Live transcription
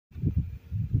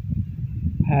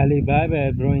Hailey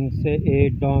Bieber brings a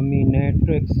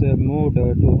dominatrix mood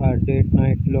to her date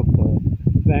night look.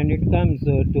 When it comes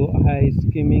to high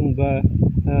skimming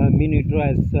mini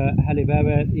dress, Hailey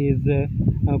Bieber is a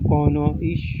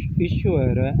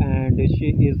issuer and she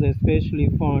is especially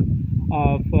fond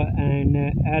of an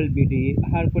LBD.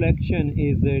 Her collection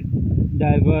is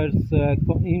diverse,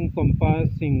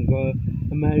 encompassing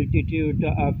a multitude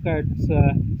of cuts,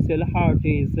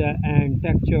 silhouettes, and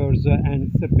textures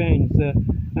and spans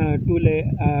to lay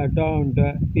down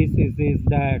the pieces is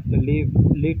that leave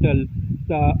little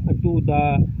to the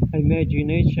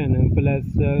imagination, plus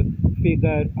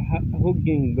figure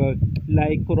hugging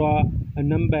lycra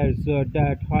numbers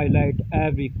that highlight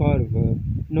every curve.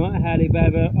 No, Hailey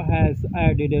Bieber has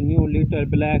added a new little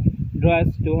black dress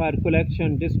to her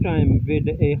collection, this time with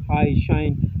a high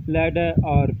shine leather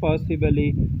or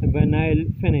possibly vinyl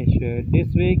finish.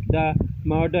 This week, the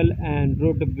model and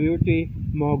road beauty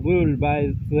mogul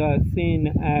buys the scene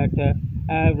at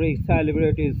every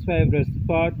celebrity's favorite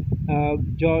spot,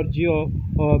 Giorgio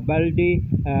Baldi,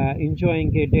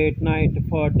 enjoying a date night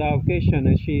for the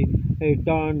occasion. She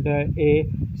donned a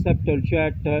subtle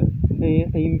jet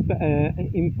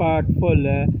impactful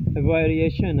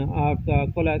variation of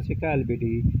the classic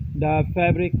LBD. The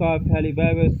fabric of Hailey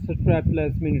Bieber's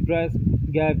strapless mini dress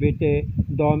gave it a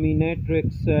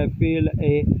dominatrix feel,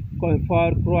 a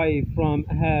far cry from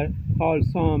her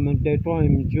wholesome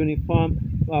daytime uniform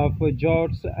of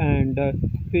jorts and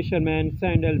fisherman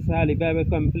sandals. Hailey Bieber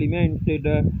complemented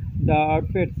the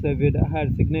outfits with her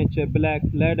signature black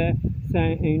leather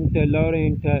Saint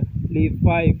Laurent Leaf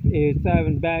 5, a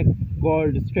 7 back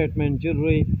gold statement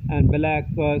jewelry, and black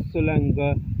sulung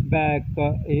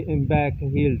back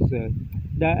heels.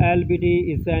 The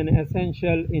LBD is an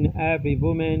essential in every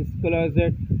woman's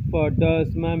closet for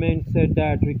those moments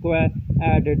that require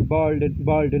added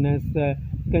boldness.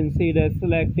 Consider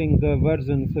selecting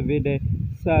versions with a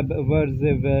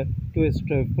subversive twist,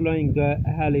 following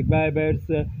Hailey Bieber's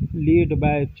lead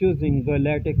by choosing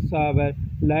latex over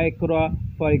lycra,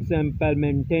 for example.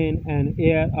 Maintain an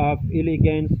air of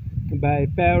elegance by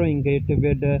pairing it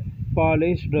with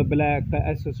polished black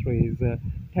accessories.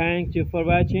 Thank you for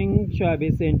watching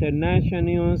Showbiz International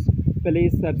News.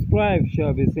 Please subscribe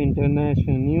Showbiz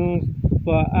International News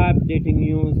for updating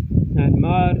news and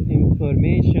more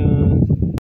information.